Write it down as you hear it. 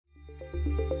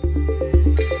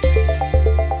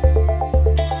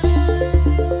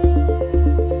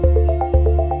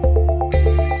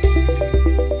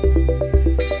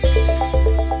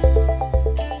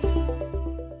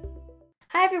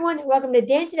welcome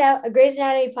to Dance It Out, a Grey's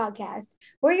Anatomy podcast.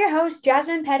 We're your hosts,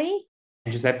 Jasmine Petty.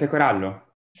 And Giuseppe Corallo.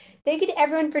 Thank you to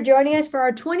everyone for joining us for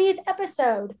our 20th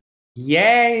episode.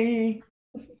 Yay!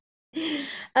 Today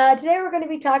we're going to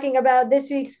be talking about this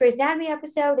week's Grey's Anatomy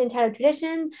episode entitled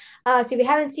Tradition. So if you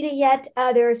haven't seen it yet,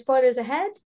 there are spoilers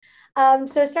ahead. So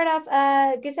to start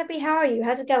off, Giuseppe, how are you?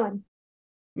 How's it going?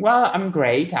 Well, I'm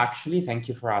great, actually. Thank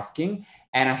you for asking.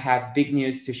 And I have big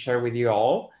news to share with you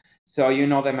all. So you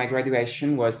know that my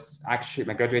graduation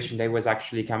day was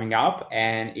actually coming up,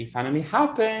 and it finally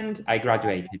happened. I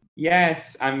graduated.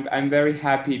 Yes, I'm very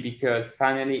happy because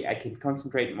finally I can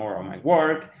concentrate more on my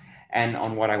work and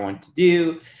on what I want to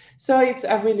do. So it's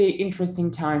a really interesting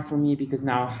time for me because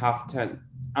now I have to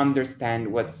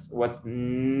understand what's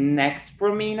next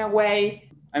for me in a way.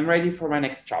 I'm ready for my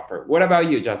next chapter. What about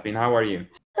you, Jasmine? How are you?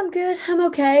 I'm good. I'm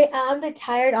okay. I'm a bit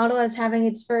tired. Ottawa is having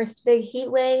its first big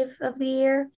heat wave of the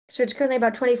year. So it's currently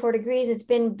about 24 degrees. It's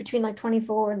been between like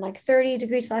 24 and like 30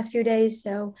 degrees the last few days.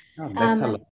 So Oh, that's a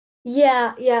lot.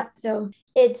 yeah. So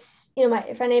it's, my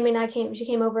friend Amy and she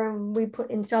came over and we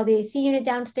installed the AC unit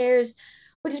downstairs,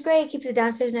 which is great. It keeps it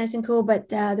downstairs nice and cool, but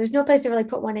there's no place to really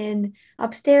put one in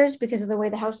upstairs because of the way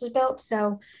the house is built.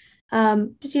 So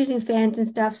just using fans and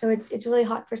stuff. So it's really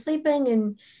hot for sleeping,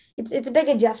 and it's a big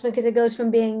adjustment because it goes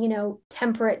from being,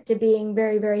 temperate to being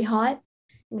very, very hot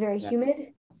and very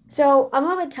humid. So I'm a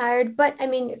little bit tired, but I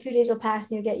mean, a few days will pass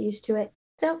and you'll get used to it.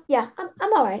 So yeah,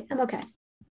 I'm all right. I'm okay.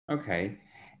 Okay.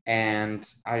 And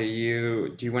do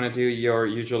you want to do your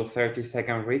usual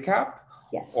 30-second recap?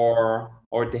 Yes. Or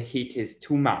the heat is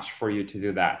too much for you to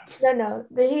do that? No,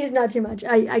 the heat is not too much.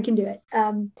 I can do it.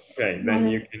 Okay, then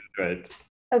you can do it.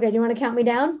 Okay, do you want to count me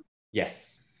down?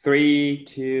 Yes. 3,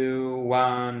 2,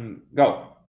 1, go.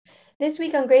 This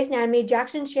week on Grey's Anatomy,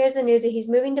 Jackson shares the news that he's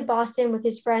moving to Boston with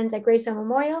his friends at Greystone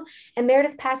Memorial, and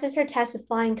Meredith passes her test with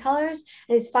flying colors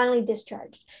and is finally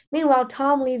discharged. Meanwhile,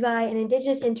 Tom, Levi, and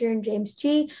Indigenous intern James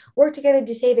G work together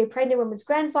to save a pregnant woman's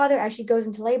grandfather as she goes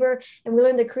into labor, and we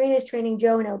learn that Karina is training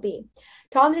Joe and LB.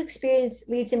 Tom's experience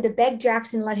leads him to beg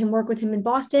Jackson to let him work with him in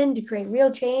Boston to create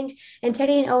real change, and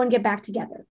Teddy and Owen get back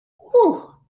together.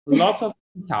 Whew. Lots of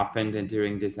things happened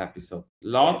during this episode.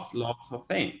 Lots of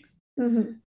things.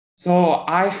 Mm-hmm. So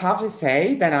I have to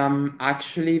say that I'm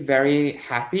actually very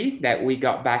happy that we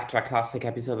got back to a classic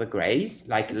episode of Grey's,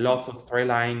 like lots of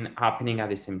storyline happening at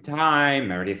the same time,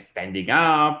 Meredith standing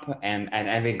up and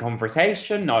having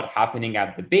conversation, not happening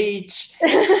at the beach.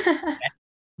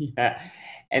 Yeah.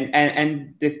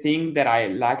 And the thing that I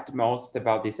liked most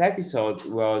about this episode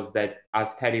was that,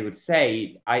 as Teddy would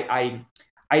say,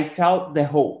 I felt the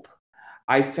hope.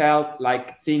 I felt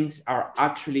like things are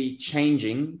actually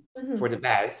changing for the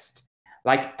best.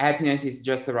 Like happiness is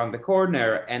just around the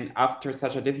corner. And after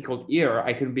such a difficult year,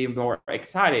 I could be more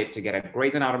excited to get a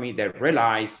Grey's Anatomy that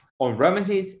relies on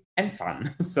romances and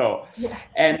fun. So,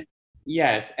 and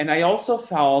yes, and I also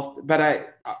felt,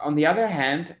 on the other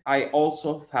hand, I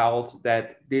also felt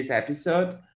that this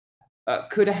episode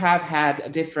could have had a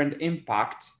different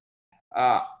impact,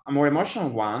 a more emotional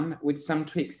one, with some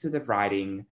tweaks to the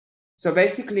writing. So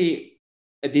basically,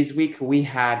 this week we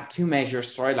had two major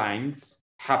storylines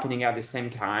happening at the same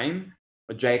time.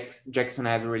 Jackson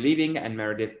Avery leaving and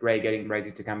Meredith Grey getting ready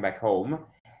to come back home.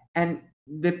 And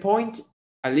the point,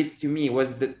 at least to me,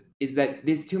 is that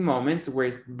these two moments were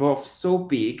both so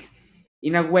big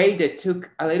in a way that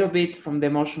took a little bit from the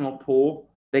emotional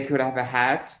pull they could have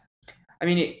had. I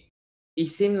mean, it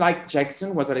seemed like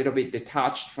Jackson was a little bit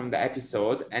detached from the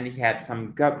episode, and he had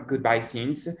some goodbye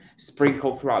scenes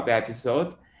sprinkled throughout the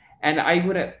episode. And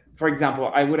for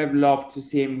example, I would have loved to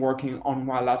see him working on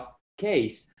one last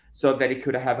case so that he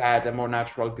could have had a more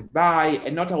natural goodbye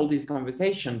and not all this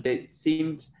conversation that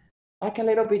seemed like a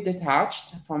little bit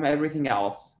detached from everything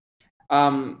else.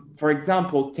 For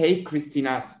example, take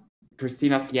Christina's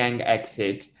Yang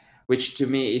exit, which to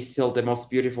me is still the most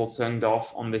beautiful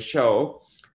send-off on the show.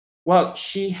 Well,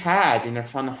 she had in her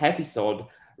final episode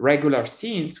regular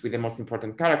scenes with the most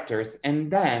important characters,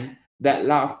 and then that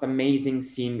last amazing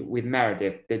scene with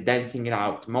Meredith, the dancing it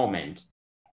out moment.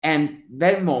 And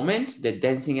that moment, the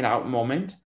dancing it out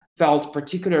moment, felt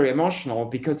particularly emotional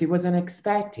because it was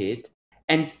unexpected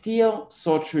and still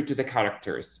so true to the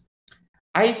characters.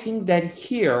 I think that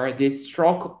here, this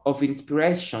stroke of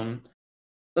inspiration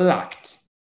lacked.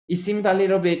 It seemed a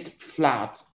little bit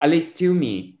flat, at least to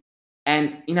me.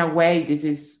 And in a way, this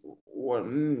is what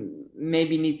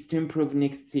maybe needs to improve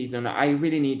next season. I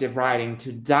really need the writing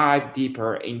to dive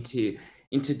deeper into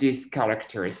these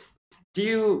characters.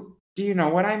 Do you know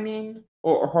what I mean?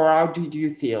 Or how do you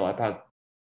feel about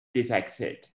this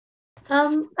exit?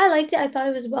 I liked it. I thought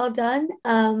it was well done.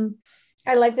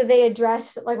 I like that they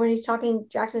address, like when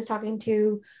Jackson's talking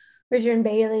to Richard and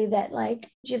Bailey, that like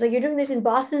she's like, you're doing this in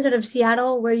Boston instead of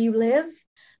Seattle where you live.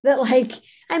 That like,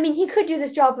 I mean, he could do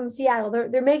this job from Seattle.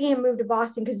 They're making him move to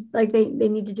Boston because like they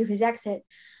need to do his exit.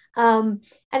 And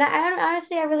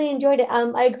honestly, I really enjoyed it.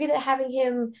 I agree that having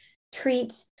him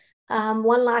treat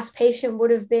one last patient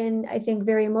would have been, I think,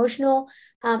 very emotional.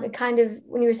 It kind of,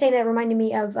 when you were saying that, reminded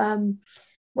me of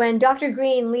when Dr.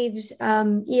 Green leaves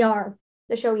ER,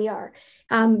 the show ER.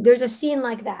 There's a scene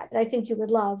like that I think you would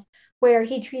love, where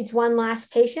he treats one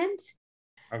last patient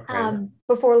Okay.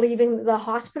 before leaving the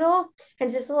hospital. And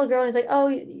it's this little girl, and it's like, oh,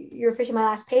 you're fishing my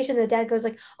last patient. The dad goes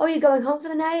like, oh, you going home for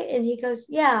the night? And he goes,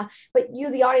 yeah, but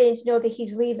you, the audience, know that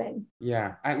he's leaving.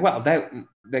 Yeah. Well, that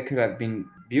could have been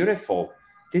beautiful.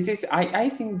 I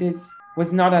think this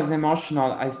was not as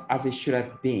emotional as it should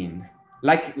have been.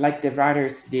 Like the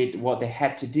writers did what they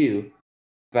had to do,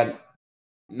 but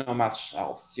not much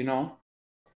else, you know?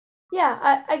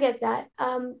 Yeah, I get that.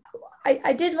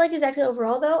 I did like his exit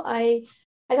overall, though. I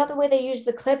thought the way they used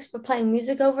the clips but playing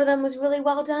music over them was really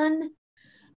well done.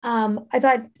 I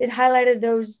thought it highlighted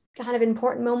those kind of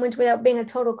important moments without being a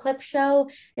total clip show.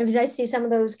 It was nice to see some of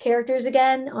those characters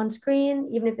again on screen,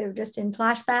 even if they were just in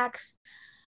flashbacks.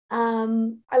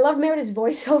 I love Meredith's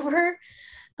voiceover.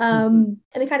 And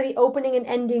then kind of the opening and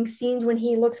ending scenes when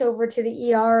he looks over to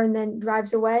the ER and then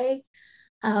drives away.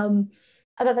 Um,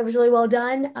 I thought that was really well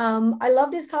done. I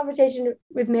loved his conversation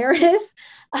with Meredith.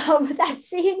 That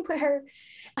scene where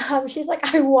she's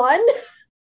like, I won.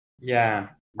 Yeah.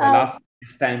 The Um, last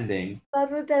standing.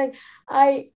 that's what's stunning.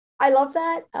 I love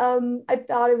that. I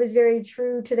thought it was very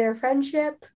true to their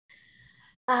friendship.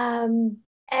 Um,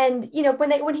 and you know,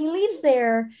 when he leaves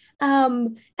there,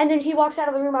 and then he walks out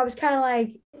of the room, I was kind of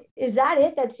like, is that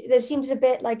it? That seems a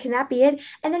bit like, can that be it?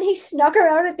 And then he snuck her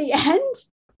out at the end.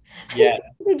 Yeah.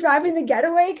 He's driving the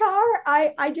getaway car.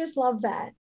 I just love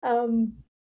that.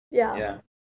 Yeah.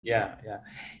 Yeah.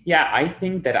 Yeah, I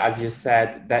think that, as you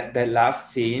said, that the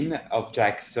last scene of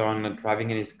Jackson driving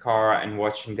in his car and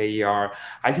watching the ER,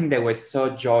 I think that was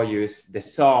so joyous. The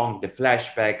song, the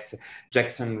flashbacks,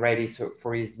 Jackson ready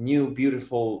for his new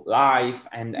beautiful life,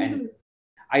 and Mhm.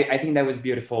 I think that was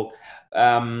beautiful.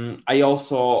 I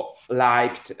also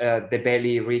liked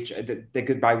the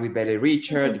goodbye with Bailey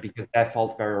Richard, Mhm. because that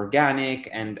felt very organic,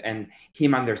 and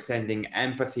him understanding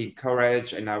empathy,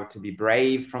 courage, and how to be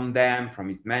brave from them, from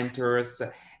his mentors,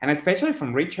 and especially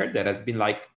from Richard, that has been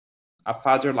like a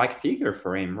father-like figure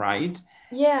for him, right?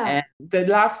 Yeah. And the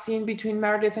last scene between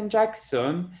Meredith and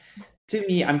Jackson, to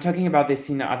me, I'm talking about the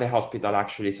scene at the hospital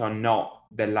actually, so not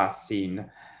the last scene.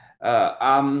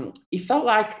 It felt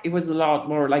like it was a lot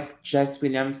more like Jess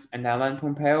Williams and Ellen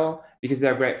Pompeo, because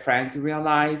they're great friends in real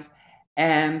life.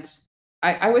 And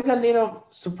I was a little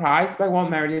surprised by what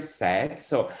Meredith said.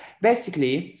 So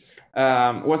basically,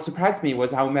 what surprised me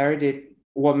was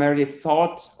what Meredith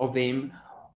thought of him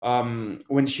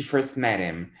when she first met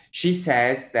him. She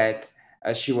says that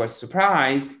she was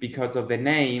surprised because of the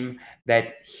name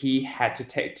that he had to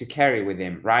take to carry with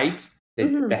him, right? The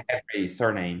Mhm. Henry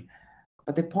surname.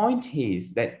 But the point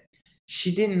is that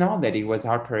she didn't know that he was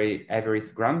Harper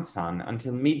Avery's grandson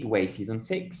until midway season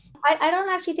 6. I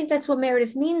don't actually think that's what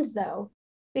Meredith means though,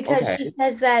 because Okay.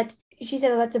 she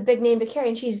said, oh, that's a big name to carry,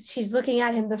 and she's looking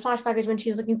at him. The flashback is when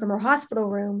she's looking from her hospital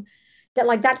room, that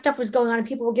like that stuff was going on, and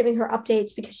people were giving her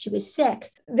updates because she was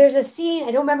sick. There's a scene,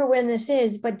 I don't remember when this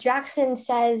is, but Jackson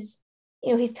says,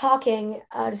 you know, he's talking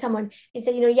to someone. He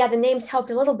said, you know, yeah, the names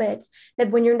helped a little bit. That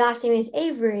when your last name is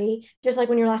Avery, just like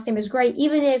when your last name is Gray,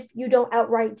 even if you don't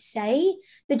outright say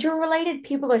that you're related,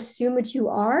 people assume that you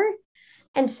are.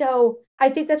 And so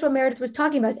I think that's what Meredith was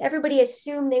talking about. Is everybody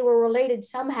assumed they were related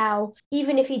somehow,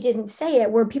 even if he didn't say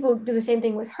it, where people do the same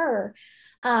thing with her.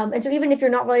 And so even if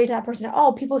you're not related to that person at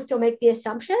all, people still make the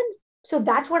assumption. So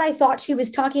that's what I thought she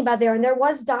was talking about there. And there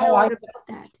was Oh, dialogue about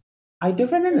that. I do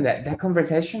remember that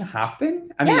conversation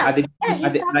happened. I mean, Yeah. Yeah. He's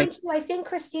like talking to, I think,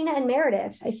 Christina and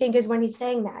Meredith, I think is when he's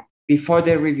saying that. before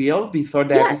the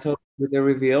episode Yes. with the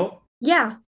reveal.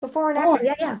 Yeah. Before and Oh, after.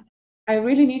 Yeah. Yeah. I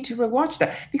really need to rewatch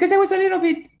that, because I was a little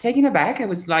bit taken aback. I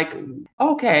was like,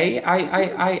 okay,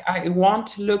 I want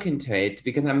to look into it,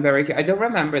 because I don't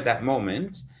remember that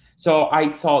moment. So I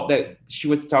thought that she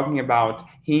was talking about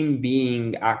him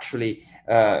being actually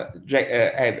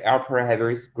Harper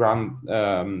Heather's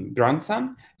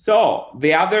grandson. So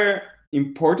the other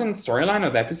important storyline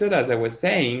of the episode, as I was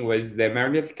saying, was the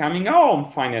Meredith coming home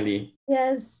finally.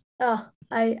 Yes. Oh,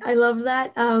 I love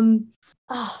that.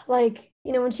 Oh, like,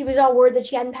 you know, when she was all worried that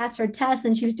she hadn't passed her test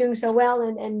and she was doing so well,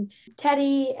 and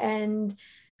Teddy and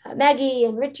Maggie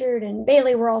and Richard and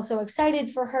Bailey were all so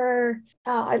excited for her.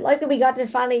 I like that we got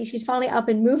to she's finally up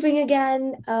and moving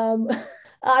again.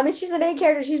 I mean, she's the main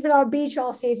character. She's been on a beach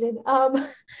all season.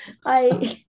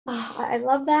 I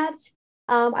love that.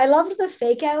 I loved the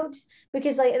fake out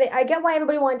because like I get why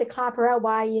everybody wanted to clap her out.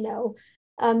 Why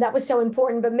that was so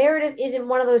important. But Meredith isn't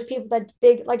one of those people that's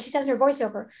big. Like she says in her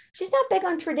voiceover, she's not big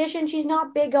on tradition. She's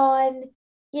not big on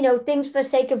things for the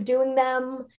sake of doing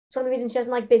them. It's one of the reasons she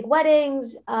doesn't like big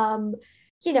weddings. And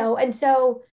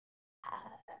so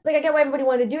like I get why everybody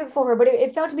wanted to do it for her, but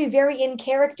it felt to be very in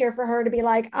character for her to be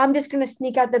like, I'm just gonna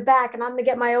sneak out the back and I'm gonna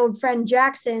get my old friend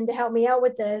Jackson to help me out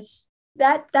with this.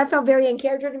 That felt very in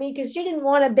character to me because she didn't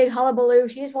want a big hullabaloo.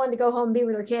 She just wanted to go home and be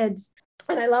with her kids.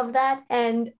 And I love that.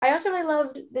 And I also really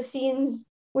loved the scenes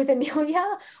with Amelia,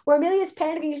 where Amelia's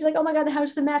panicking. She's like, oh my God, the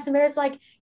house is a mess. And Meredith's like,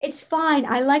 it's fine.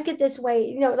 I like it this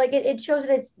way. Like it shows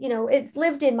that it's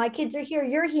lived in. My kids are here.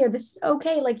 You're here. This is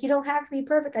okay. Like, you don't have to be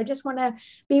perfect. I just want to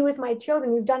be with my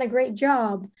children. You've done a great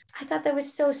job. I thought that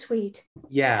was so sweet.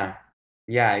 Yeah.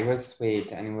 Yeah, it was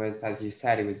sweet. And it was, as you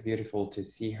said, it was beautiful to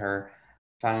see her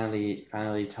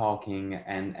finally talking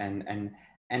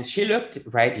and she looked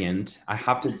radiant. I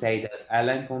have to say that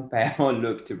Ellen Pompeo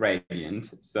looked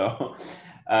radiant. So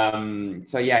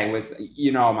so yeah, it was,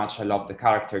 how much I love the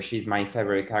character. She's my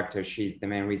favorite character. She's the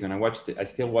main reason I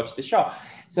still watch the show.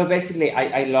 So basically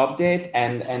I loved it.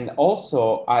 And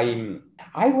also I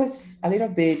was a little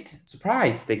bit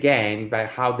surprised again by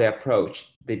how they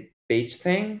approached the beach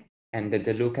thing and the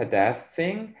DeLuca death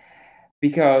thing.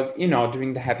 Because,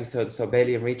 during the episode, so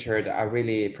Bailey and Richard are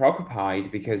really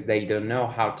preoccupied because they don't know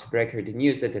how to break her the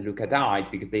news that DeLuca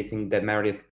died because they think that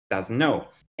Meredith doesn't know.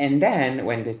 And then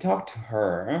when they talk to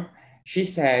her, she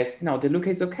says, no, DeLuca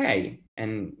is okay.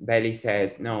 And Bailey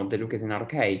says, no, DeLuca is not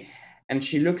okay. And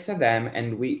she looks at them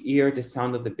and we hear the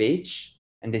sound of the beach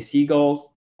and the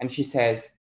seagulls. And she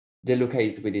says, DeLuca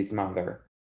is with his mother.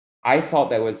 I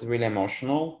thought that was really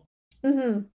emotional.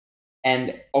 Mm-hmm.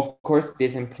 And of course,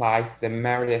 this implies that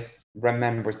Meredith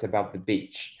remembers about the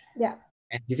beach. Yeah.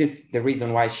 And this is the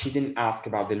reason why she didn't ask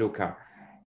about DeLuca.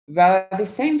 But at the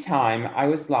same time, I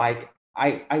was like,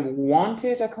 I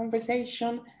wanted a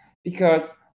conversation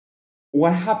because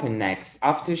what happened next?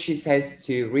 After she says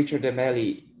to Richard and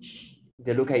Bailey,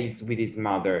 DeLuca is with his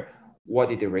mother, what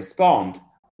did they respond?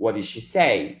 What did she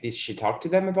say? Did she talk to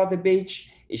them about the beach?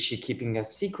 Is she keeping a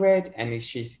secret? And if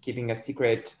she's keeping a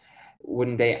secret,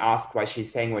 wouldn't they ask why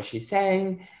she's saying what she's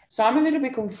saying? So I'm a little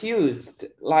bit confused.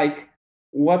 Like,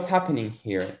 what's happening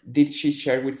here? Did she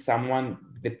share with someone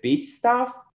the beach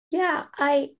stuff? Yeah,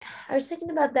 I was thinking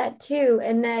about that too,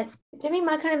 and that to me,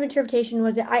 my kind of interpretation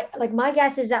was that my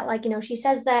guess is that she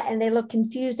says that and they look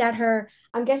confused at her.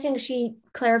 I'm guessing she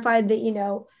clarified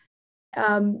that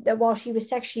that while she was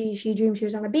sick, she dreamed she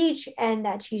was on a beach and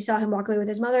that she saw him walk away with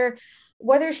his mother.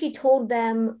 Whether she told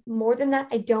them more than that,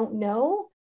 I don't know.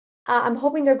 I'm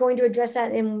hoping they're going to address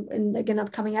that in like an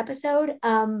upcoming episode.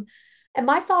 And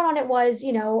my thought on it was,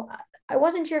 I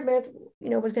wasn't sure if Meredith,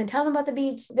 was going to tell them about the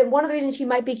beach. That one of the reasons she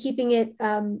might be keeping it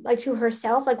like to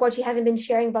herself, like what she hasn't been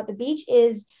sharing about the beach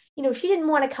is, she didn't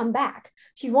want to come back.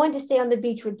 She wanted to stay on the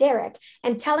beach with Derek,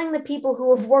 and telling the people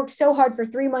who have worked so hard for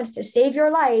 3 months to save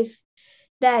your life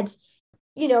that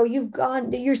you've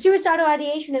gone, your suicidal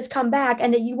ideation has come back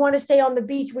and that you want to stay on the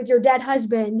beach with your dead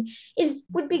husband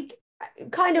would be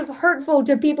kind of hurtful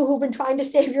to people who've been trying to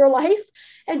save your life.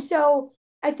 And so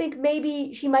I think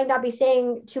maybe she might not be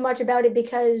saying too much about it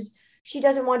because she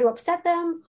doesn't want to upset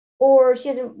them, or she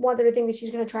doesn't want them to think that she's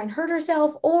going to try and hurt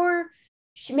herself, or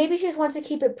maybe she just wants to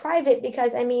keep it private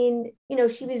because, I mean,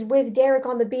 she was with Derek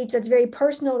on the beach. That's very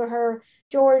personal to her.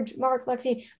 George, Mark,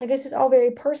 Lexi, I guess it's all very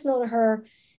personal to her,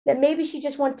 that maybe she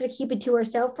just wanted to keep it to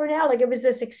herself for now. Like, it was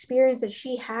this experience that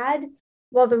she had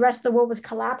while the rest of the world was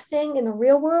collapsing in the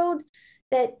real world,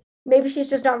 that maybe she's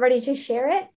just not ready to share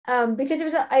it, because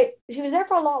she was there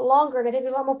for a lot longer, and I think it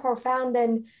was a lot more profound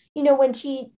than when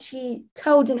she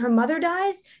codes and her mother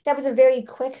dies. That was a very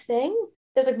quick thing.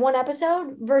 There's like one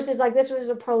episode versus like this was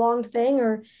a prolonged thing,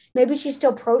 or maybe she's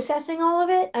still processing all of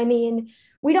it. I mean,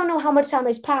 we don't know how much time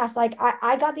has passed. Like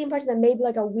I got the impression that maybe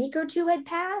like a week or two had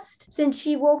passed since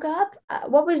she woke up.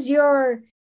 What was your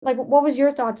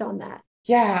thoughts on that?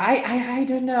 Yeah, I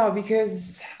don't know,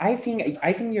 because I think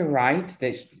you're right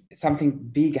that something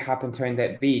big happened to her in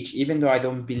that beach, even though I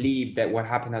don't believe that what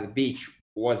happened at the beach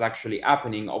was actually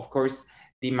happening. Of course,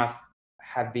 they must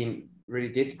have been really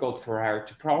difficult for her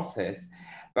to process.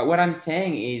 But what I'm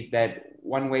saying is that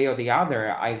one way or the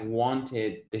other, I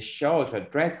wanted the show to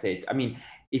address it. I mean,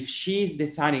 if she's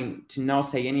deciding to not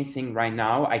say anything right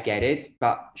now, I get it,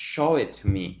 but show it to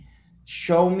me.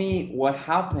 show me what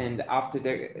happened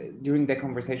during the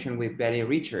conversation with Betty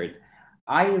Richard.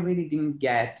 I really didn't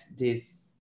get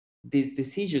this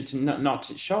decision to not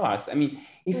to show us. I mean,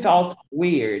 it felt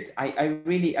weird.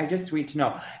 I just need to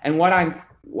know. And what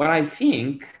I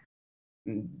think,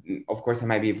 of course I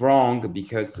might be wrong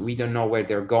because we don't know where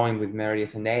they're going with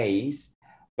Meredith and Ace,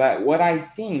 but what I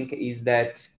think is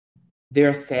that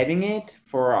they're setting it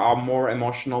for a more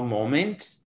emotional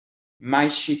moment.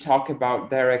 Might she talk about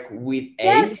Derek with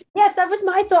Ace? Yes, that was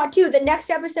my thought too. The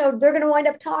next episode, they're going to wind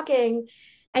up talking,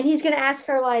 and he's going to ask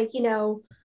her, like,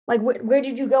 like where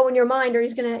did you go in your mind? Or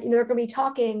he's going to, they're going to be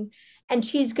talking, and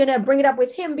she's going to bring it up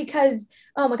with him because,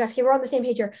 oh my gosh, okay, we're on the same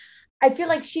page here. I feel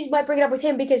like she might bring it up with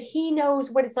him because he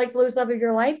knows what it's like to lose love of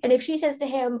your life. And if she says to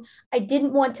him, I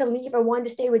didn't want to leave, I wanted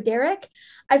to stay with Derek,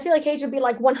 I feel like Hayes would be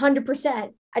like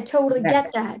 100%. I totally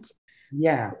get that.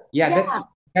 Yeah,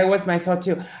 that was my thought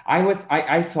too.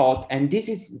 I thought, and this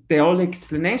is the only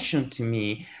explanation to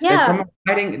me,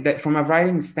 that from a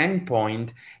writing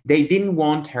standpoint, they didn't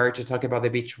want her to talk about the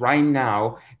beach right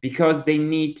now because they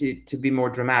need to be more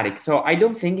dramatic. So I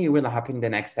don't think it will happen in the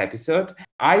next episode.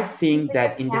 I think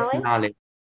that in the finale,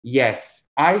 yes,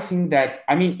 I think that,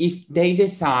 I mean, if they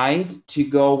decide to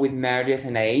go with Meredith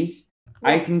and Ace,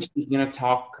 I think she's gonna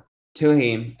talk to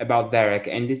him about Derek,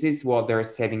 and this is what they're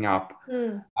setting up.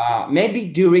 Maybe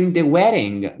during the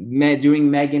wedding,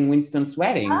 during Meg and Winston's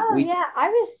wedding.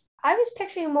 I was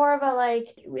picturing more of a, like,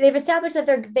 they've established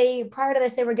that they prior to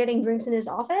this they were getting drinks in his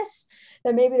office.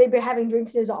 That maybe they'd be having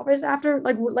drinks in his office after,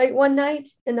 like, late one night,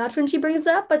 and that's when she brings it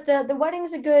up. But the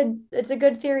wedding's a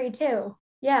good theory too.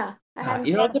 Yeah.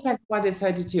 It all depends what they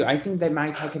decide to do. I think they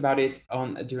might talk about it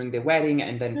during the wedding,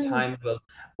 and then time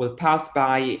will pass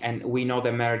by, and we know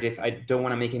that Meredith, I don't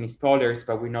want to make any spoilers,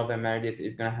 but we know that Meredith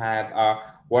is going to have a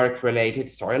work-related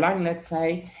storyline, let's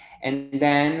say, and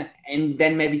then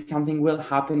maybe something will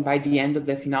happen by the end of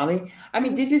the finale. I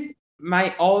mean, this is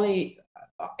my only,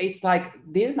 it's like,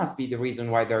 this must be the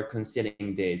reason why they're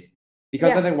concealing this,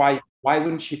 because otherwise, why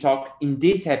wouldn't she talk in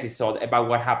this episode about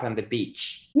what happened on the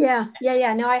beach? Yeah.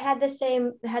 No, I had the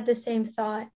same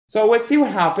thought. So we'll see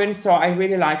what happens. So I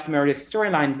really liked Meredith's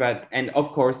storyline, and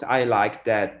of course I liked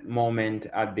that moment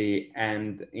at the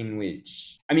end in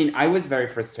which, I mean, I was very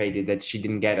frustrated that she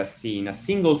didn't get a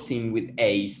single scene with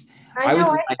Ace. I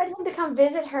expected him to come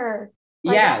visit her.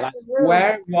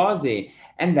 Where was he?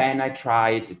 And then I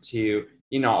tried to,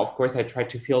 of course, I tried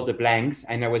to fill the blanks,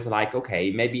 and I was like,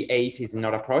 okay, maybe Ace is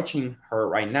not approaching her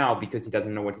right now because he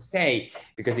doesn't know what to say,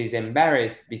 because he's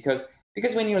embarrassed, because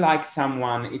when you like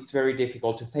someone, it's very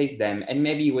difficult to face them. And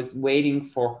maybe he was waiting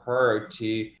for her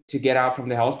to get out from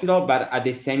the hospital, but at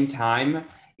the same time,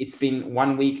 it's been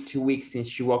 1 week, 2 weeks since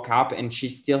she woke up, and she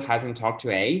still hasn't talked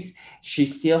to Ace. She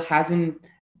still hasn't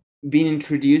been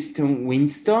introduced to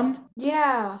Winston.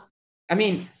 Yeah. I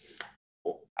mean,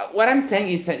 what I'm saying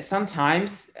is that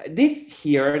sometimes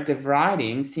the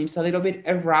writing seems a little bit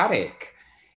erratic.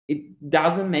 It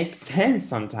doesn't make sense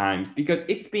sometimes because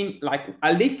it's been like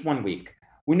at least 1 week.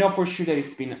 We know for sure that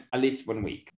it's been at least 1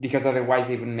 week because otherwise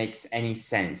it wouldn't make any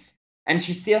sense. And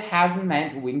she still hasn't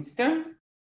met Winston.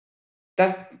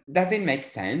 Does it make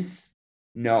sense?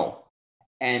 No.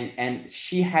 And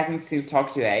she hasn't still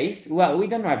talked to Ace. Well, we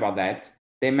don't know about that.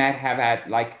 They might have had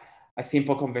like a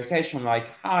simple conversation like,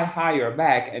 hi, you're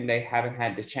back. And they haven't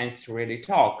had the chance to really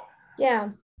talk. Yeah.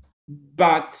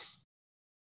 But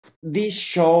this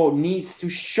show needs to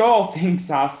show things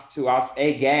to us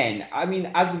again. I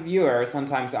mean, as a viewer,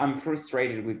 sometimes I'm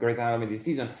frustrated with Grey's Anatomy this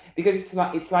season because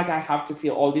it's like I have to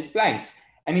fill all these blanks,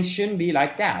 and it shouldn't be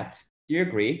like that. Do you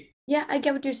agree? Yeah, I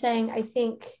get what you're saying. I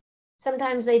think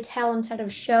sometimes they tell instead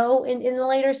of show in the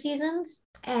later seasons.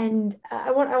 And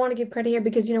I want to give credit here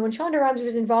because, when Shonda Rhimes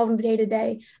was involved in the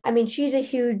day-to-day, I mean, she's a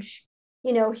huge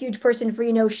person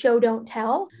for, show, don't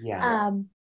tell. Yeah.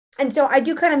 And so I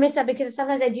do kind of miss that because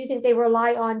sometimes I do think they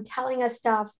rely on telling us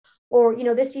stuff, or,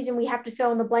 this season we have to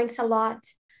fill in the blanks a lot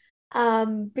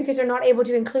because they're not able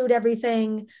to include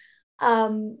everything,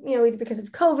 either because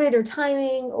of COVID or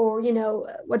timing or,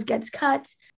 what gets cut.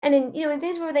 And in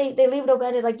things where they leave it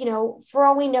open-ended, like, for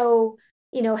all we know,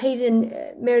 Hayes and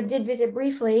Meredith did visit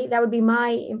briefly. That would be my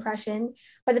impression.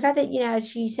 But the fact that,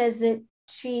 she says that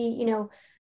she,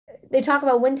 they talk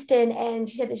about Winston and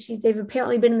she said that they've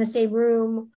apparently been in the same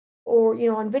room or,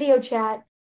 on video chat.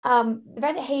 The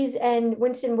fact that Hayes and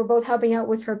Winston were both helping out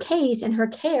with her case and her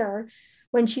care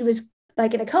when she was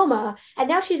like in a coma, and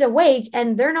now she's awake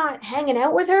and they're not hanging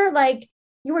out with her. Like,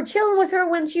 you were chilling with her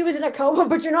when she was in a coma,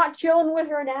 but you're not chilling with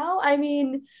her now. I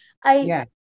mean,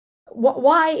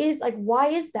 why is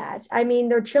that? I mean,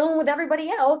 they're chilling with everybody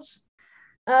else.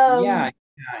 Yeah,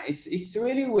 It's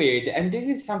really weird, and this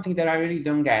is something that I really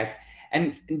don't get.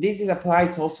 And this is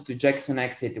applies also to Jackson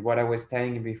Exit. What I was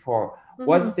telling you before.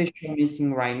 What's the show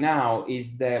missing right now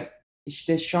is the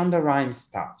Shonda Rhimes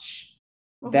touch,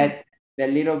 that the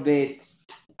little bit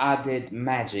added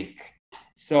magic.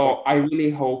 So I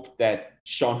really hope that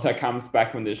Shonda comes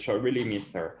back on the show. I really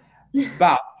miss her.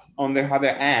 But on the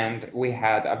other hand, we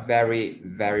had a very,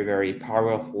 very, very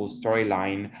powerful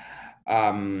storyline.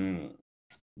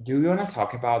 Do you want to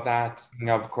talk about that?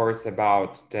 Of course,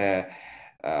 about the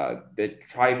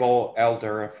tribal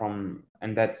elder from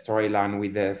and that storyline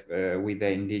with the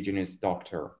indigenous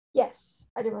doctor. Yes,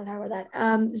 I did want to talk about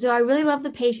that. So I really love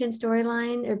the patient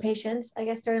storyline, or patients, I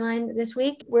guess, storyline this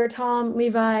week, where Tom,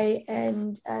 Levi,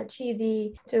 and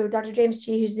so Dr. James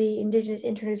Chi, who's the indigenous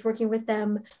intern who's working with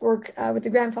them, work with the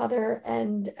grandfather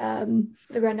and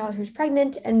the granddaughter who's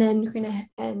pregnant, and then Karina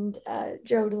and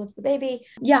Joe deliver the baby.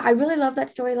 Yeah, I really love that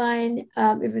storyline.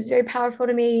 It was very powerful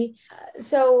to me.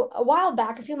 So a while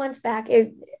back, a few months back,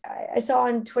 I saw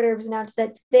on Twitter it was announced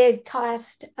that they had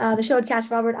cast, the show had cast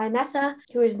Robert I. Mesa,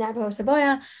 who is Navajo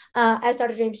Saboya, as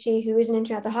Dr. James Chi, who is an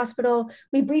intern at the hospital.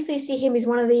 We briefly see him. He's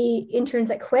one of the interns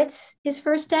that quits his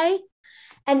first day.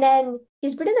 And then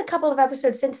he's been in a couple of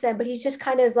episodes since then, but he's just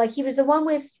kind of like, he was the one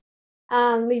with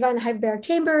Levi in the hyperbaric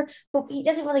chamber, but he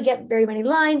doesn't really get very many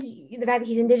lines. The fact that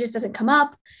he's indigenous doesn't come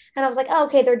up. And I was like, oh,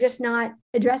 okay, they're just not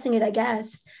addressing it, I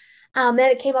guess. Then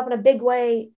it came up in a big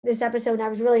way this episode, and I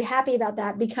was really happy about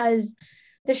that because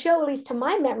the show, at least to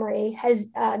my memory, has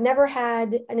never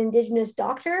had an indigenous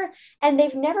doctor, and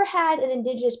they've never had an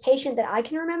indigenous patient that I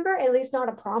can remember, at least not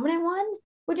a prominent one,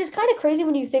 which is kind of crazy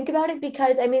when you think about it,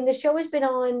 because I mean, the show has been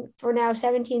on for now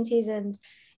 17 seasons,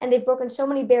 and they've broken so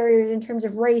many barriers in terms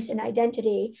of race and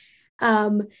identity.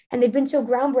 And they've been so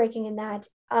groundbreaking in that.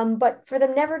 But for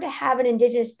them never to have an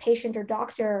indigenous patient or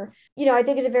doctor, I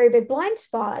think is a very big blind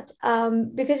spot,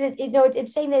 because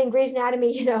it's saying that in Grey's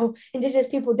Anatomy, indigenous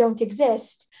people don't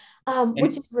exist,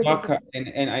 which is ridiculous.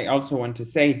 And I also want to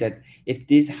say that if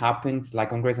this happens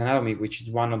like on Grey's Anatomy, which is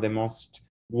one of the most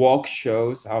woke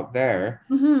shows out there,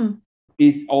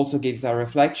 this also gives a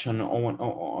reflection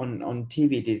on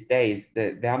TV these days,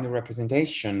 the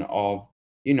underrepresentation of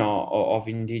of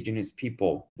indigenous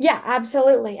people. Yeah,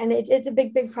 absolutely. And it's a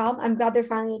big problem. I'm glad they're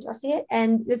finally addressing it.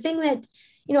 And the thing that,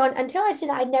 until I said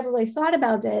that, I'd never really thought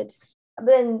about it. But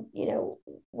then,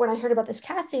 when I heard about this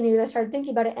casting news, I started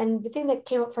thinking about it. And the thing that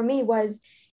came up for me was,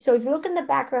 so if you look in the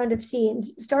background of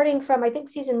scenes, starting from, I think,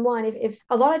 season 1, if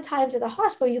a lot of times at the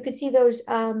hospital, you could see those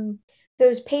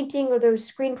painting or those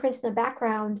screen prints in the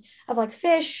background of like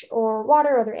fish or water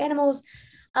or other animals,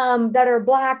 that are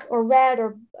black or red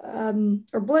or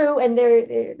blue, and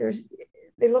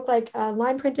they look like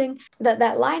line printing.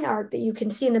 That line art that you can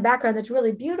see in the background, that's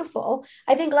really beautiful.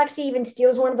 I think Lexi even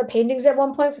steals one of the paintings at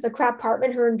one point for the crap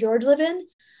apartment her and George live in.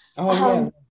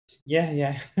 Oh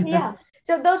yeah. Yeah.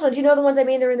 So those ones, the ones I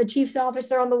mean, they're in the chief's office,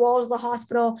 they're on the walls of the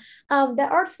hospital.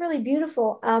 That art's really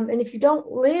beautiful. And if you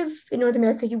don't live in North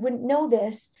America, you wouldn't know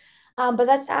this. But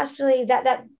that's actually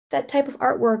that type of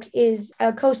artwork is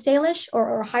Coast Salish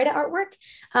or Haida artwork.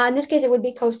 In this case, it would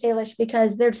be Coast Salish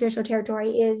because their traditional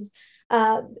territory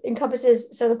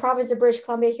encompasses the province of British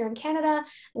Columbia here in Canada,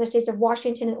 and the states of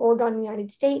Washington and Oregon in the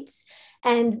United States,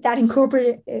 and that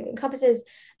encompasses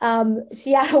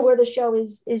Seattle, where the show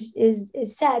is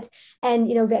set,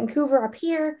 and Vancouver up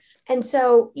here. And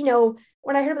so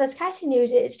when I heard about this casting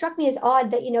news, it struck me as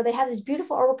odd that they have this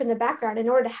beautiful artwork in the background. In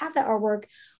order to have that artwork,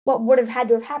 what would have had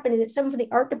to have happened is that someone from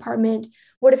the art department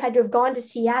would have had to have gone to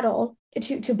Seattle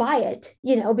to buy it,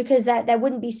 because that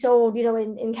wouldn't be sold,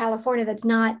 in California. That's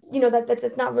not,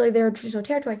 that's not really their traditional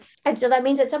territory. And so that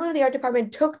means that someone in the art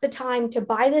department took the time to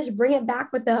buy this, bring it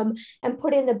back with them, and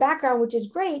put it in the background, which is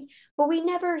great. But we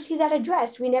never see that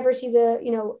addressed. We never see the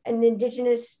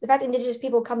fact indigenous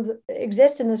people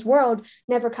exist in this world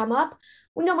never come up.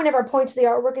 No one ever points to the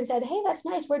artwork and said, hey, that's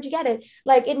nice, where'd you get it?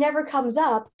 Like, it never comes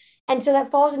up. And so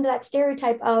that falls into that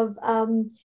stereotype of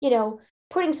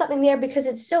putting something there because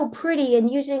it's so pretty,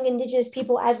 and using indigenous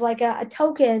people as like a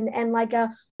token, and like oh,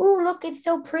 look, it's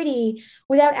so pretty,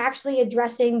 without actually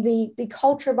addressing the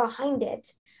culture behind it.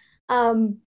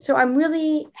 So I'm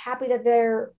really happy that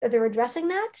they're addressing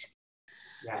that.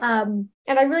 Yeah.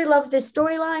 And I really love this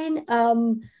storyline.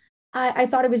 I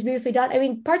thought it was beautifully done. I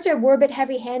mean, parts of it were a bit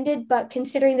heavy-handed, but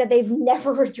considering that they've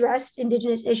never addressed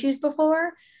indigenous issues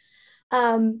before.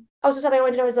 Also, something I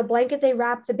wanted to know is the blanket they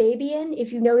wrap the baby in.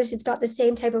 If you notice, it's got the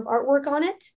same type of artwork on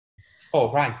it.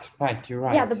 Oh, right. You're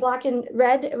right. Yeah, the black and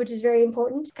red, which is very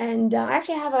important. And I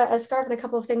actually have a scarf and a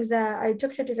couple of things that I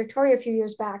took to Victoria a few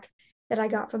years back that I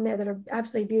got from there that are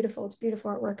absolutely beautiful. It's beautiful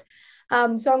artwork.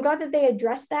 So I'm glad that they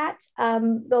addressed that.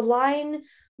 The line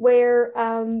where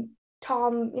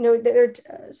Tom,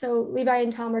 so Levi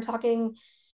and Tom are talking,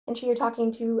 and she are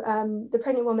talking to the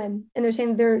pregnant woman, and they're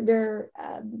saying their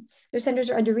centers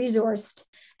are under resourced,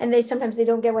 and sometimes they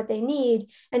don't get what they need.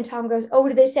 And Tom goes, "Oh,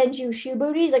 did they send you shoe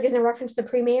booties?" Like, is in reference to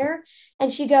Premier,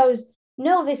 and she goes,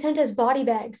 "No, they sent us body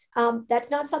bags."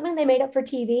 That's not something they made up for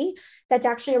TV. That's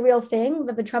actually a real thing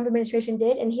that the Trump administration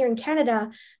did. And here in Canada,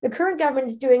 the current government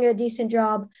is doing a decent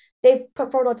job. They've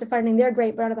put forward lots of funding. They're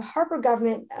great. But under the Harper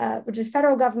government, which is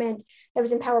federal government that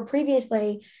was in power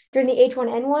previously during the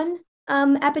H1N1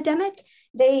 epidemic,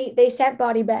 they sent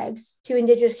body bags to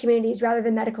Indigenous communities rather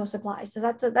than medical supplies. So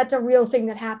that's a real thing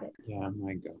that happened. Yeah,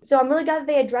 my God. So I'm really glad that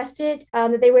they addressed it,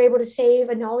 that they were able to save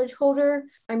a knowledge holder.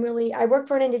 I work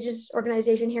for an Indigenous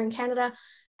organization here in Canada.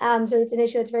 So it's an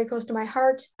issue that's very close to my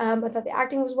heart. I thought the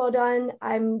acting was well done.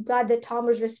 I'm glad that Tom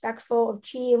was respectful of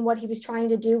Chi and what he was trying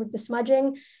to do with the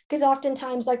smudging, because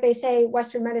oftentimes, like they say,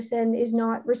 Western medicine is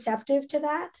not receptive to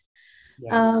that.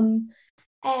 Yeah.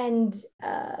 And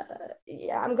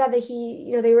yeah, I'm glad that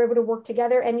they were able to work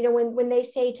together. And, when they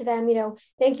say to them,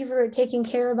 thank you for taking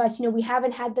care of us, we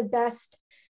haven't had the best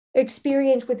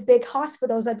experience with big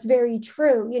hospitals. That's very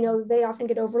true. They often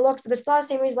get overlooked for this, a lot of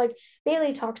same reasons like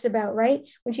Bailey talks about, right?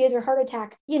 When she has her heart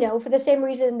attack, for the same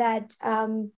reason that,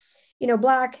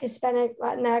 Black, Hispanic,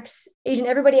 Latinx, Asian,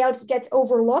 everybody else gets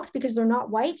overlooked because they're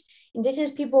not white.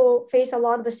 Indigenous people face a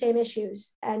lot of the same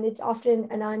issues, and it's often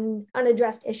an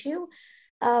unaddressed issue.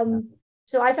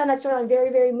 So I found that storyline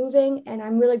very, very moving, and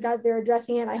I'm really glad they're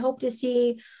addressing it. I hope to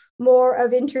see more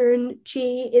of intern Chi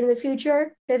in the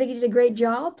future. I think he did a great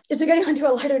job. So getting onto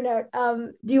a lighter note,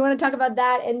 do you want to talk about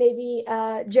that and maybe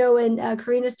Joe and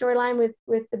Karina's storyline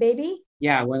with the baby?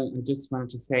 Yeah, well, I just wanted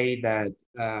to say that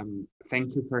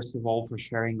thank you, first of all, for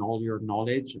sharing all your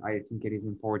knowledge. I think it is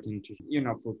important to,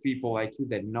 for people like you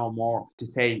that know more to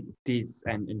say this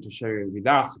and to share it with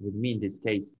us, with me in this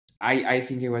case. I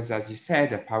think it was, as you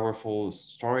said, a powerful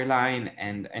storyline,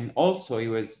 and also it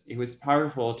was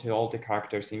powerful to all the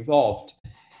characters involved.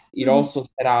 It also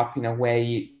set up in a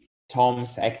way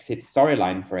Tom's exit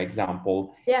storyline, for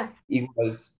example. Yeah, it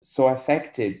was so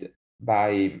affected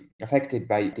by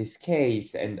this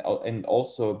case, and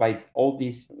also by all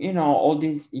this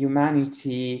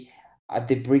humanity at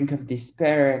the brink of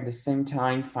despair, at the same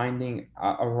time finding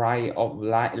a ray of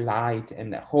light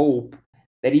and hope,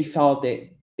 that he felt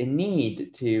the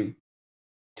need to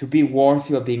be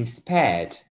worthy of being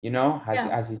spared,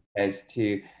 as he says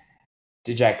to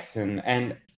Jackson.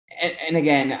 And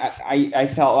again, I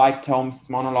felt like Tom's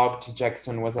monologue to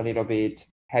Jackson was a little bit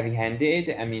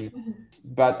heavy-handed. I mean,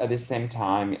 but at the same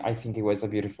time, I think it was a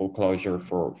beautiful closure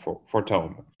for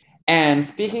Tom. And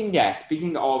speaking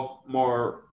of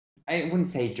more, I wouldn't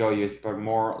say joyous, but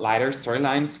more lighter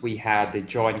storylines, we had the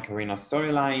Joe and Karina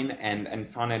storyline, and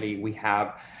finally we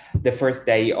have the first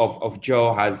day of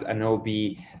Joe as an OB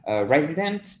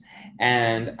resident.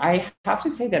 And I have to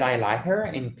say that I like her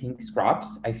in pink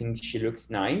scrubs. I think she looks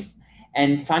nice.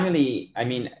 And finally, I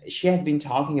mean, she has been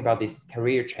talking about this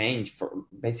career change for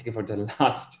the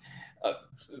last,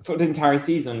 for the entire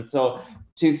season. So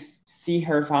to see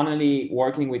her finally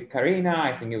working with Karina,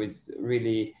 I think it was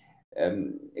really,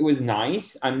 it was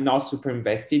nice. I'm not super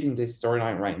invested in this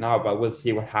storyline right now, but we'll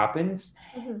see what happens.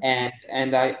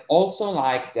 And I also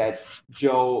like that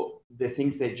the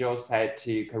things that Joe said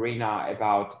to Karina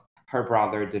about her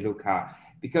brother DeLuca,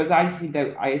 because I think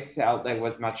that I felt that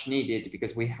was much needed,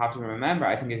 because we have to remember,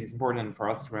 I think it is important for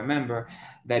us to remember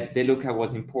that DeLuca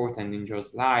was important in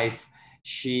Joe's life.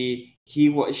 He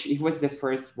was the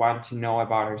first one to know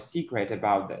about her secret,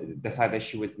 about the fact that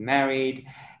she was married,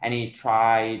 and he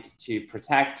tried to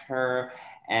protect her.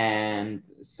 And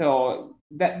so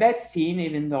that scene,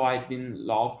 even though I didn't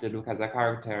love DeLuca as a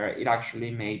character, it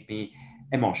actually made me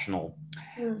emotional.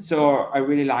 So I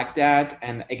really like that.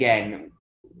 And again,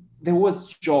 there was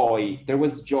joy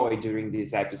during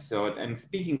this episode. And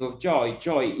speaking of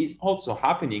joy is also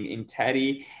happening in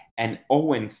Teddy and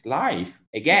Owen's life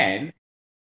again.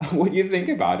 What do you think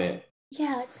about it?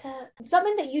 Yeah, it's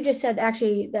something that you just said,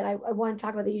 actually, that I want to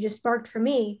talk about, that you just sparked for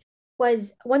me,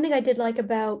 was one thing I did like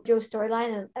about Joe's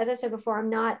storyline. And as I said before, I'm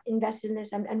not invested in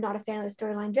this. I'm not a fan of the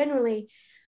storyline generally.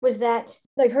 Was that,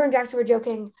 like, her and Jackson were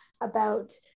joking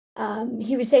about,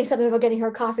 he was saying something about getting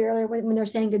her coffee earlier when they're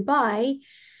saying goodbye.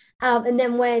 And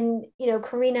then when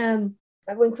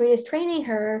Karina's training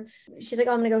her, she's like,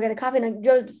 "Oh, I'm gonna go get a coffee." And like,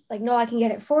 Joe's like, "No, I can get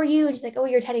it for you." And she's like, "Oh,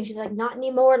 you're Teddy." She's like, "Not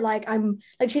anymore." Like, I'm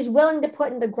like, she's willing to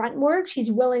put in the grunt work.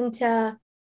 She's willing to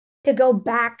go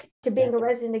back to being a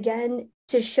resident again,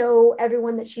 to show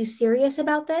everyone that she's serious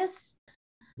about this.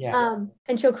 Yeah.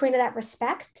 And show Karina that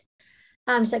respect.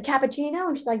 She's like, cappuccino,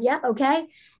 and she's like, yeah, okay.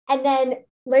 And then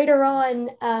later on,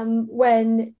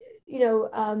 when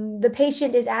the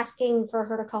patient is asking for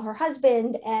her to call her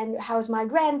husband and how's my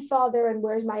grandfather and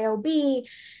where's my OB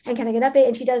and can I get an update?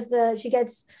 And she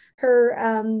gets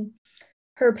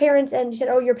her parents, and she said,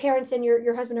 oh, your parents and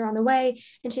your husband are on the way.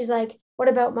 And she's like, what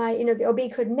about my, the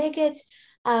OB couldn't make it.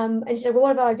 And she said, well,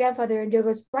 what about my grandfather? And Joe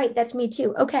goes, right, that's me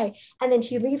too. Okay. And then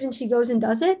she leaves and she goes and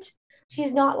does it.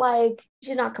 She's not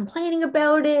complaining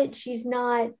about it. She's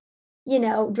not,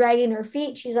 dragging her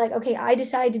feet. She's like, okay, I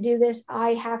decided to do this.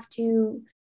 I'm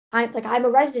a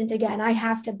resident again. I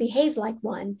have to behave like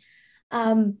one.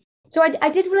 So I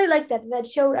did really like that. That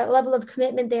showed a level of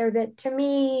commitment there that to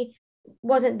me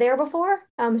wasn't there before.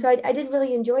 So I did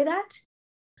really enjoy that.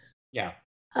 Yeah.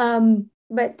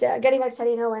 But getting back to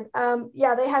Teddy and Owen,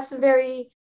 yeah, they have some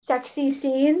very sexy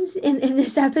scenes in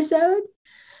this episode.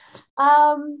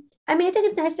 I mean, I think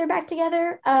it's nice they're back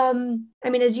together. I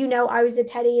mean, as you know, I was a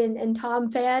Teddy and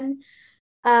Tom fan.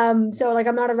 So like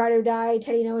I'm not a ride or die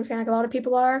Teddy and Owen fan like a lot of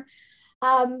people are.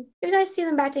 It was nice to see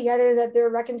them back together, that they're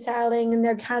reconciling and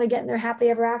they're kind of getting their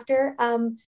happily ever after.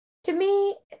 To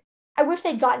me, I wish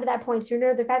they'd gotten to that point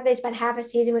sooner. The fact that they spent half a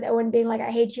season with Owen being like,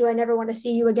 I hate you, I never want to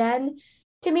see you again.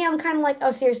 To me, I'm kind of like,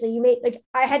 oh, seriously, you made like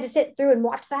I had to sit through and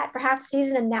watch that for half the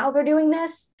season, and now they're doing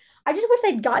this. I just wish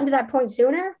they'd gotten to that point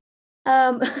sooner.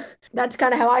 Um, that's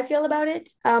kind of how I feel about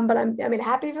it. But I mean,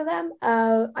 happy for them.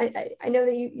 I know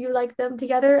that you like them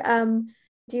together.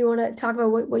 Do you want to talk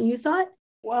about what you thought?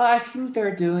 Well, I think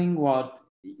they're doing what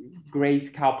Grace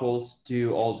couples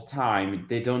do all the time.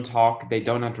 They don't talk, they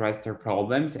don't address their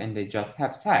problems, and they just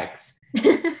have sex.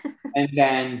 And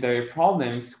then their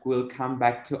problems will come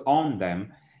back to own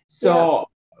them. So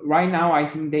right now, I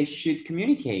think they should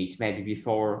communicate maybe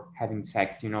before having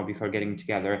sex, before getting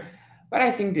together. But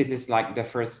I think this is like the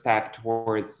first step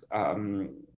towards a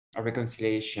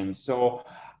reconciliation. So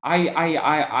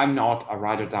I'm not a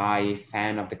ride or die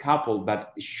fan of the couple,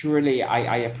 but surely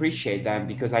I appreciate them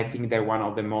because I think they're one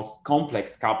of the most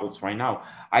complex couples right now.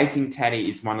 I think Teddy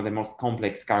is one of the most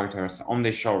complex characters on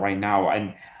the show right now,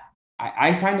 and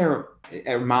I find her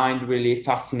mind really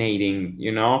fascinating.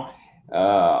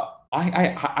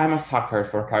 I'm a sucker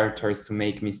for characters who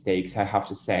make mistakes, I have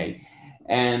to say,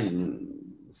 and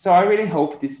so I really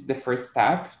hope this is the first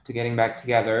step to getting back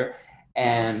together.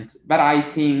 But I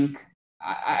think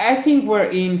we're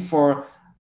in for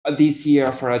this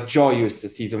year for a joyous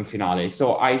season finale.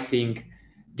 So I think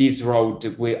this road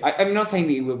will. I'm not saying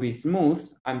that it will be smooth.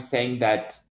 I'm saying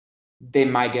that they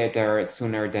might get there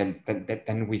sooner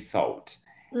than we thought.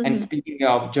 Mm-hmm. And speaking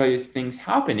of joyous things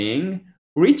happening,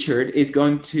 Richard is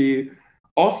going to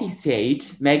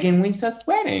officiate Megan Winston's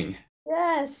wedding.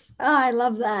 Yes. Oh, I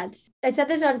love that. I said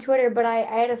this on Twitter, but I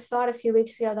had a thought a few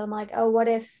weeks ago that I'm like, oh, what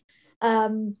if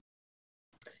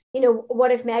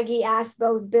Maggie asked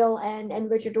both Bill and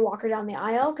Richard to walk her down the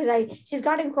aisle? Because she's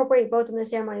got to incorporate both in the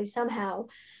ceremony somehow.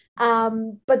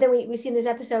 But then we see in this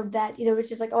episode that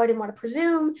Richard's like, oh, I didn't want to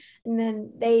presume, and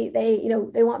then they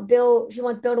want Bill. She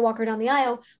wants Bill to walk her down the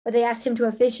aisle, but they asked him to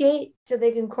officiate so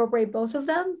they can incorporate both of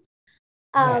them.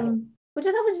 Which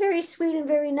I thought was very sweet and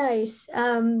very nice.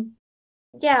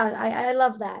 Yeah, I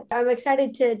love that. I'm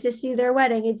excited to see their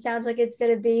wedding. It sounds like it's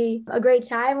going to be a great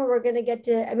time, and we're going to get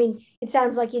to. I mean, it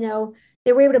sounds like they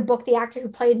were able to book the actor who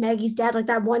played Maggie's dad like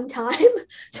that one time,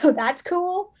 so that's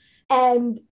cool.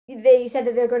 And they said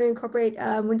that they're going to incorporate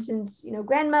Winston's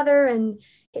grandmother, and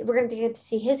we're going to get to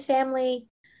see his family.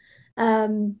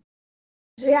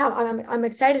 So yeah, I'm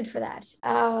excited for that.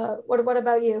 What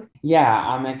about you? Yeah,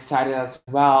 I'm excited as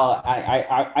well.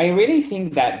 I really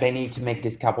think that they need to make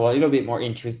this couple a little bit more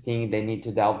interesting. They need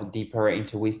to delve deeper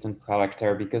into Winston's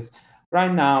character because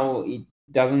right now it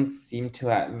doesn't seem to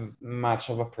have much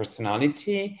of a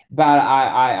personality. But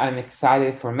I'm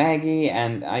excited for Maggie,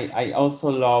 and I also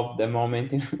love the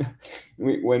moment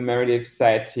when Meredith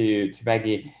said to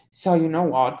Maggie, so you know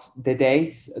what? The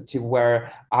days to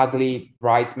wear ugly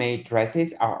bridesmaid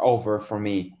dresses are over for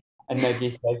me. And Maggie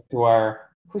says to her,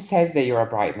 who says that you're a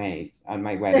bridesmaid at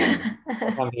my wedding?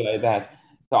 Something like that.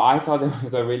 So I thought it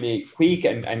was a really quick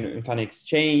and fun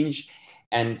exchange.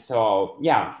 And so,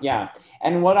 yeah.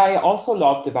 And what I also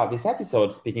loved about this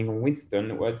episode, speaking of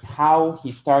Winston, was how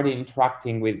he started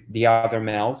interacting with the other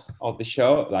males of the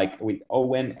show, like with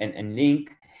Owen and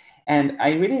Link. And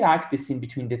I really liked the scene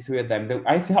between the three of them.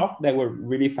 I thought they were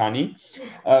really funny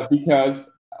because,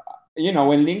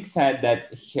 when Link said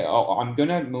that I'm going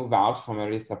to move out from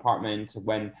Meredith's apartment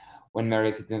when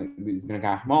Meredith is going to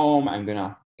go home, I'm going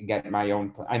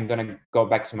to go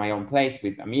back to my own place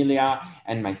with Amelia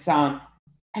and my son.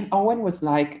 And Owen was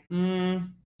like,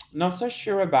 not so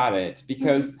sure about it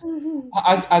because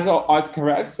as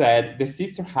Karev said, the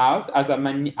sister house as a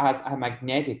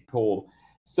magnetic pole.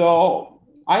 So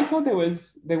I thought there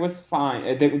was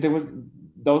fine. There was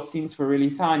those scenes were really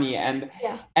funny,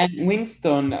 Yeah. and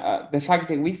Winston, the fact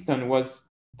that Winston was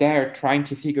there trying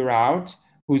to figure out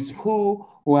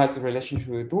who has a relationship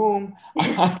with whom, I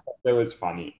thought that was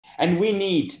funny. And we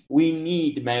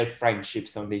need male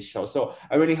friendships on this show. So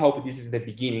I really hope this is the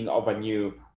beginning of a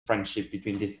new friendship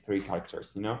between these three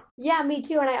characters, you know? Yeah, me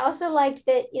too. And I also liked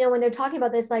that, when they're talking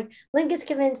about this, like Link is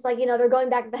convinced, like, they're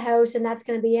going back to the house and that's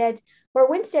going to be it. Where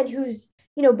Winston, who's,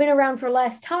 been around for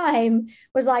less time,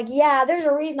 was like, yeah, there's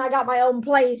a reason I got my own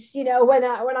place, when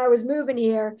I was moving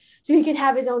here, so he can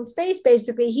have his own space.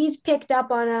 Basically, he's picked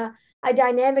up on a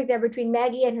dynamic there between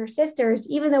Maggie and her sisters,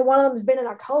 even though one of them's been in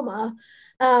a coma.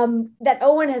 That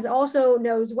Owen has also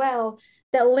knows well,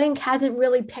 that Link hasn't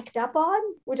really picked up on,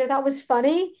 which I thought was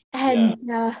funny. And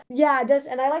yeah, it does.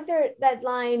 And I like that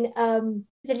line.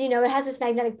 Said, it has this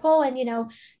magnetic pull, and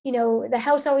the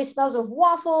house always smells of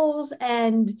waffles,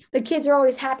 and the kids are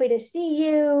always happy to see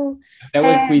you. That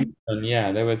was And Winston.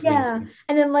 Yeah, that was yeah, Winston.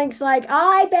 and then Link's like,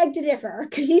 I beg to differ,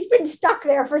 because he's been stuck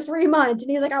there for 3 months,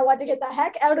 and he's like, I want to get the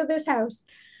heck out of this house.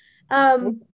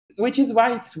 Which is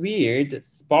why it's weird.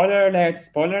 Spoiler alert,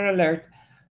 spoiler alert.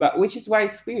 But which is why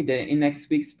it's weird that in next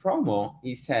week's promo,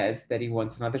 he says that he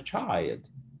wants another child.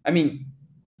 I mean,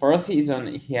 for a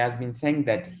season, he has been saying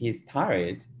that he's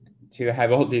tired to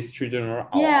have all these children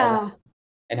Yeah.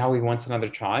 and now he wants another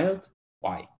child.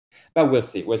 Why? But we'll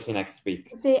see. We'll see next week.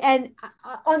 See, and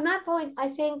on that point, I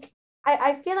think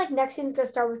I feel like next season's gonna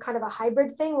start with kind of a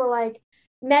hybrid thing where like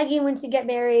Maggie wants to get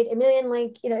married, Amelia and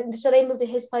Link, so they move to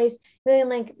his place, Amelia and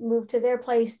Link move to their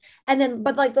place, and then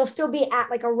but like they'll still be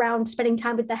at like around spending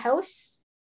time at the house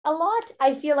a lot.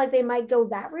 I feel like they might go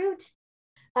that route.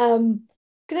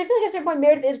 Because I feel like at some point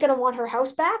Meredith is gonna want her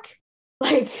house back,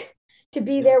 like to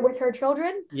be there with her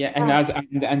children. Yeah, and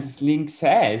as Link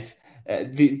says,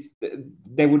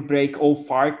 they would break all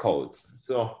fire codes.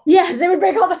 So yes, they would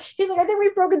break all the. He's like, I think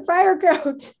we've broken fire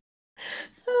codes.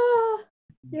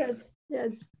 Yes.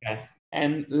 Yes.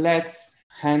 And let's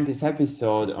end this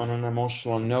episode on an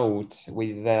emotional note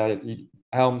with the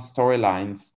Helm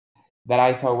storylines that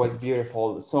I thought was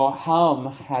beautiful. So Helm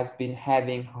has been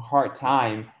having a hard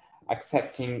time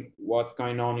accepting what's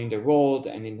going on in the world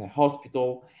and in the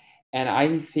hospital. And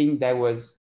I think that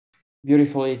was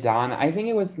beautifully done. I think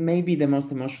it was maybe the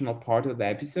most emotional part of the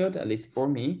episode, at least for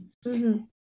me. Mm-hmm.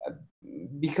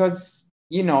 Because,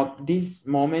 this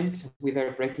moment with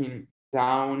her breaking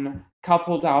down,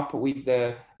 coupled up with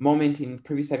the moment in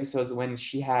previous episodes when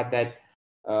she had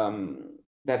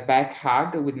that back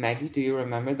hug with Maggie. Do you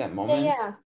remember that moment?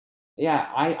 Yeah.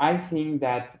 I think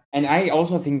that, and I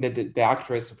also think that the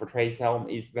actress who portrays Helm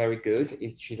is very good.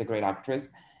 She's a great actress,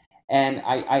 and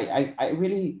I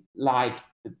really like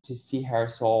to see her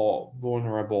so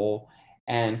vulnerable,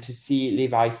 and to see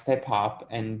Levi step up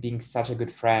and being such a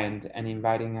good friend and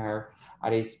inviting her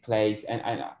at his place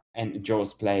and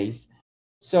Joe's place.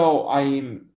 So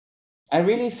I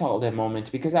really felt that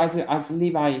moment because as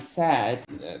Levi said,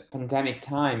 pandemic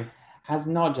time has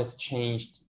not just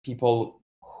changed people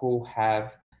who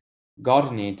have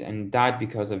gotten it and died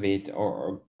because of it,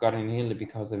 or gotten ill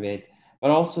because of it, but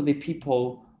also the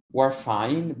people were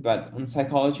fine, but on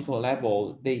psychological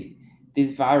level,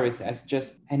 this virus has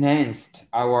just enhanced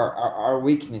our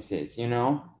weaknesses,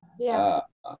 Yeah.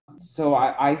 So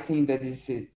I think that this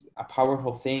is a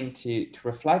powerful thing to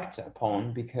reflect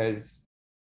upon, because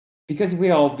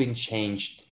we all been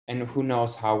changed, and who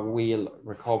knows how we'll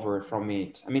recover from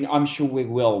it. I mean, I'm sure we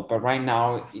will, but right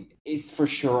now it's for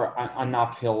sure an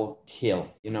uphill hill,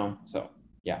 so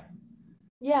yeah.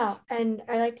 Yeah, and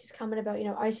I liked his comment about,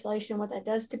 isolation and what that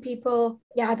does to people.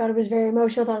 Yeah, I thought it was very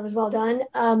emotional, thought it was well done.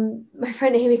 My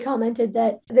friend Amy commented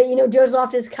that Joe's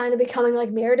loft is kind of becoming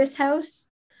like Meredith's house,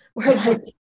 where like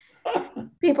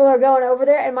people are going over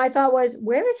there. And my thought was,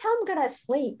 where is Helm gonna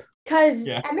sleep? Because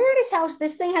at Meredith's house,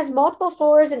 this thing has multiple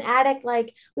floors, an attic.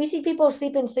 Like we see people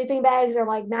sleep in sleeping bags or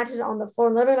like mattresses on the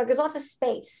floor, literally, like there's lots of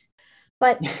space.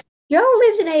 But Joe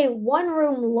lives in a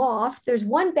one-room loft. There's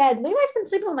one bed. Levi's been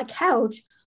sleeping on the couch.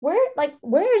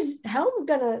 Where's Helm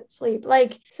gonna sleep?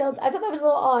 Like, so I thought that was a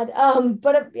little odd.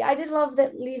 But I did love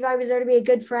that Levi was there to be a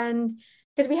good friend,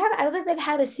 because I don't think they've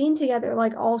had a scene together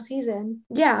like all season.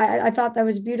 Yeah, I thought that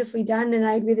was beautifully done, and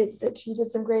I agree that she did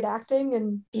some great acting,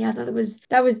 and yeah, I thought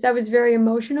that was very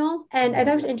emotional, and I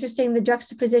thought it was interesting the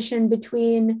juxtaposition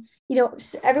between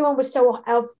everyone was so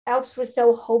else was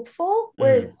so hopeful,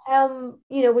 whereas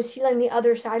was feeling the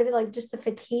other side of it, like just the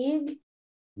fatigue.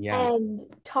 Yeah. And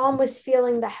Tom was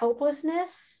feeling the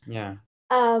helplessness. Yeah.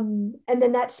 And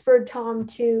then that spurred Tom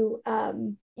to,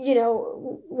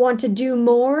 want to do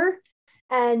more.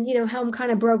 And, Helm kind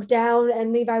of broke down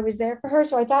and Levi was there for her.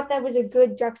 So I thought that was a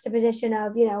good juxtaposition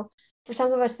of, for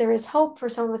some of us, there is hope. For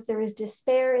some of us, there is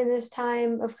despair in this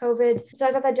time of COVID. So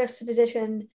I thought that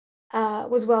juxtaposition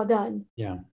was well done.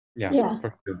 Yeah, Yeah.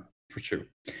 for sure.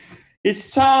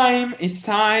 It's time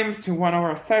to one of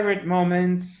our favorite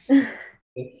moments, the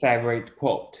favorite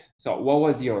quote. So what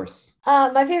was yours?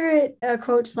 My favorite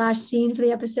quote / scene for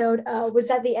the episode was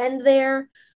at the end there,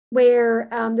 where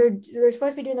they're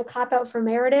supposed to be doing the clap out for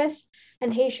Meredith,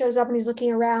 and Hayes shows up and he's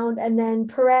looking around, and then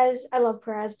Perez, I love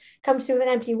Perez, comes through with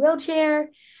an empty wheelchair,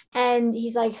 and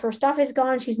he's like, her stuff is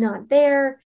gone, she's not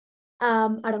there.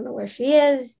 I don't know where she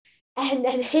is, and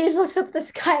Hayes looks up at the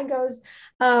sky and goes,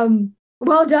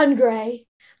 "Well done, Gray,"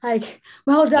 like,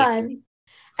 well done.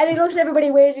 And he looks at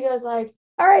everybody, waves, and goes like,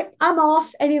 all right, I'm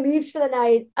off, and he leaves for the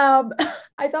night.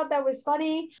 I thought that was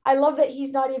funny. I love that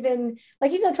he's not even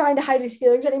like, he's not trying to hide his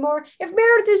feelings anymore. If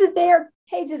Meredith isn't there,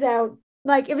 Paige is out.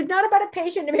 Like, if it's not about a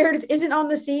patient and Meredith isn't on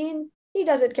the scene, he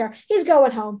doesn't care. He's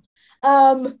going home.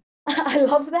 I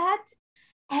love that.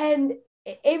 And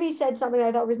Amy said something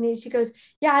I thought was neat. She goes,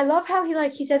 "Yeah, I love how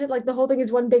he says it like the whole thing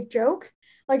is one big joke,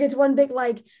 like it's one big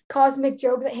like cosmic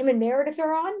joke that him and Meredith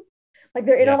are on, like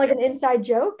they're in on like an inside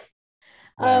joke."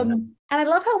 And I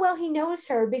love how well he knows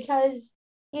her because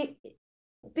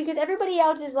everybody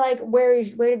else is like, where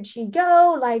did she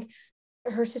go? Like,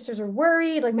 her sisters are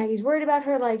worried, like Maggie's worried about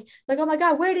her, like, oh my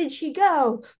God, where did she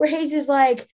go? Where Hayes is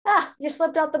like, you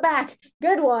slipped out the back.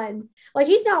 Good one. Like,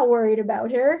 he's not worried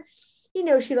about her. He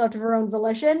knows she left of her own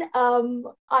volition.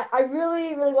 I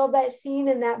really, really love that scene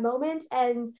in that moment.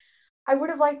 And I would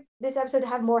have liked this episode to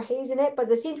have more Hayes in it, but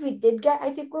the scenes we did get,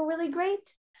 I think, were really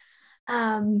great.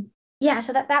 Yeah,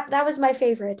 so that was my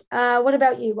favorite. What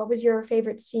about you? What was your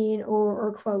favorite scene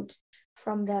or quote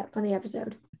from the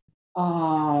episode?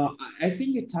 I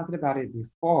think you talked about it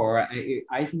before.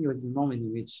 I think it was the moment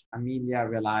in which Amelia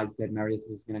realized that Meredith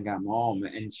was gonna get home,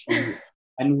 and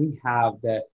and we have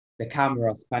the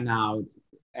camera span out,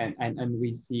 and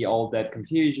we see all that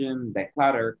confusion, that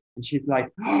clutter, and she's like,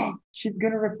 oh, she's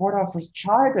gonna report her for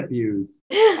child abuse.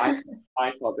 I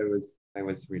thought that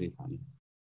was really funny.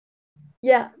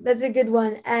 Yeah, that's a good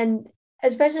one. And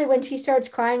especially when she starts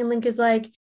crying and Link is like,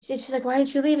 she's like, why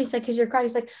didn't you leave? He's like, because you're crying.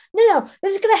 He's like, no,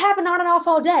 this is going to happen on and off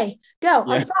all day. Go.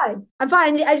 Yeah. I'm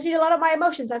fine. I just need a lot of my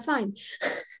emotions. I'm fine.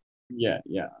 Yeah,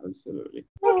 absolutely.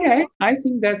 Okay, I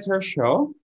think that's our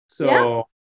show. So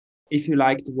if you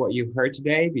liked what you heard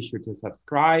today, be sure to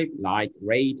subscribe, like,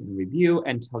 rate, and review,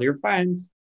 and tell your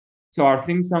friends. So our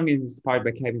theme song is inspired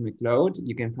by Kevin MacLeod.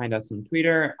 You can find us on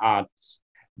Twitter at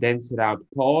Dance It Out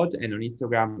Pod and on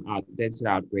Instagram at Dance It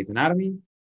Out Grey's Anatomy.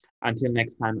 Until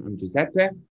next time, I'm Giuseppe.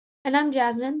 And I'm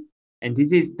Jasmine. And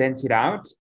this is Dance It Out,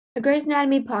 a Grey's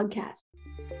Anatomy podcast.